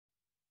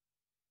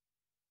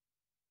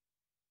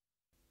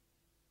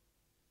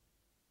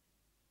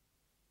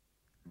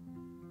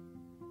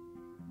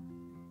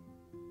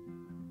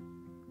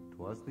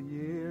'Twas the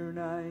year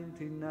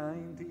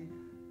 1990,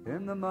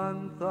 in the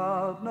month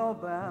of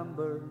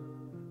November,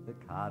 the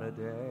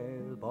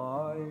Carradale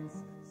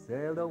boys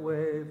sailed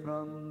away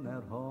from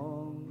their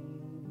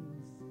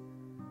homes.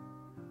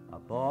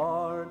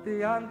 Aboard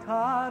the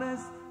Antares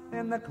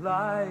in the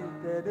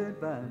Clyde they did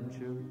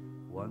venture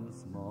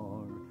once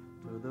more,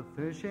 to the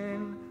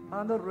fishing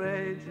and the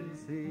raging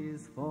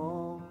seas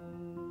foam.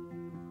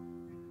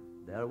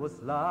 There was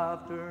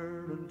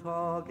laughter and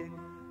talking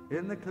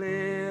in the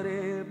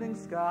clear evening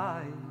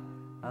sky,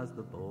 as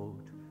the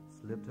boat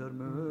slipped her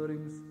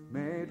moorings,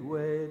 made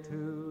way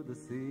to the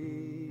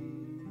sea.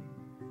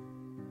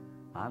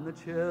 And the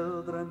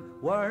children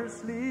were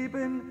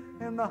sleeping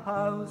in the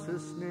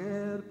houses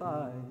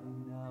nearby,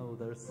 now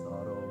their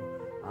sorrow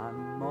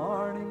and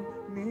mourning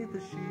 'neath the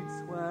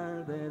sheets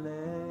where they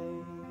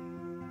lay.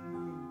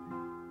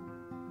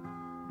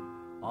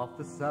 Off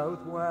the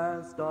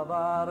southwest of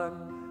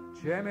Arran,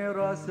 Jamie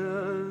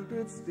Russell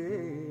did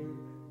steer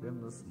in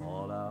the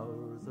small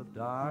hours of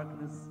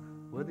darkness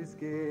with his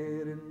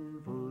gear in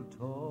full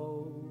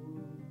tow,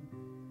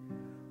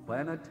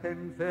 when a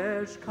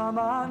tin-fish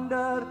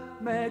commander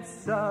made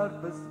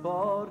surface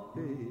for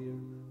fear.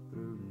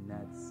 Through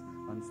nets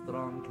and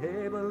strong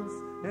cables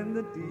in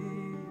the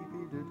deep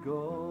he did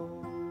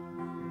go.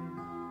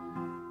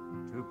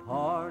 To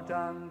port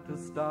and to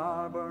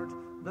starboard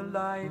the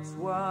lights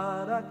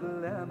were a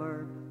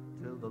glimmer,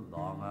 till the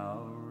long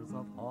hours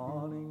of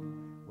hauling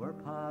were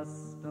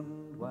past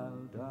and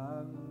well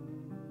done.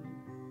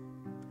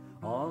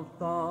 All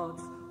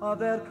thoughts of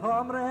their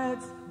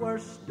comrades were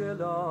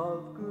still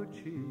of good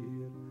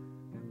cheer.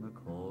 In the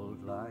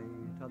cold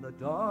light of the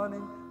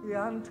dawning, the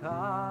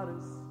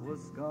Antares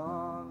was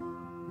gone.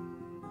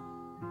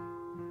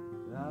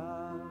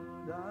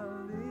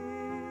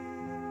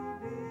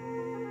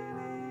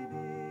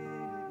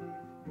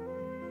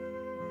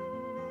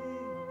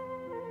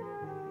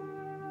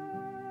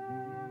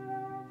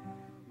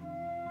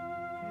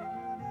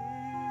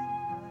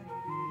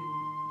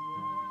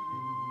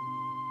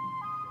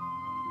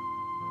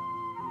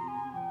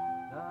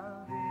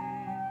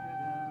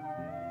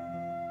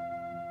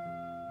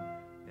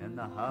 In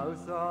the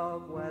House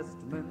of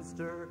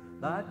Westminster,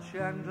 that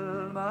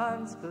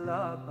gentleman's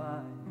club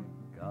by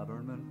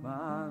government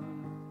man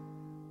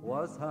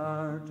was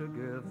hard to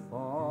give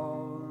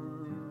forth.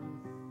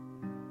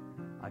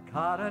 A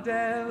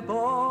Carradale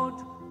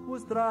boat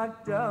was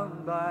dragged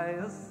down by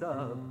a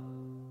sub,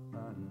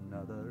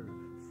 another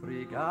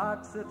freak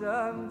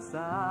accident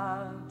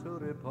sad to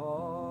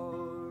report.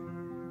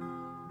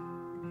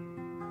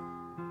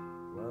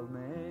 Well,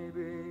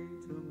 maybe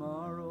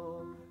tomorrow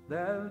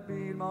there'll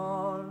be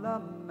more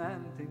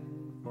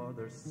lamenting, for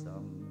there's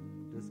some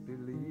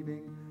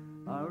disbelieving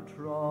our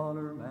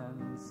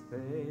trawlermen's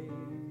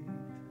fate.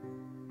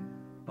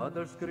 But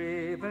there's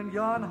grief in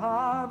yon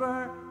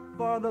harbour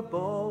for the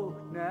boat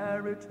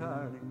ne'er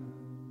returning.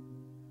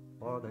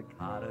 For the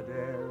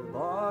Carradale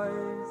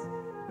boys,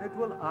 it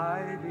will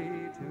aye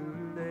be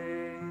too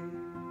late.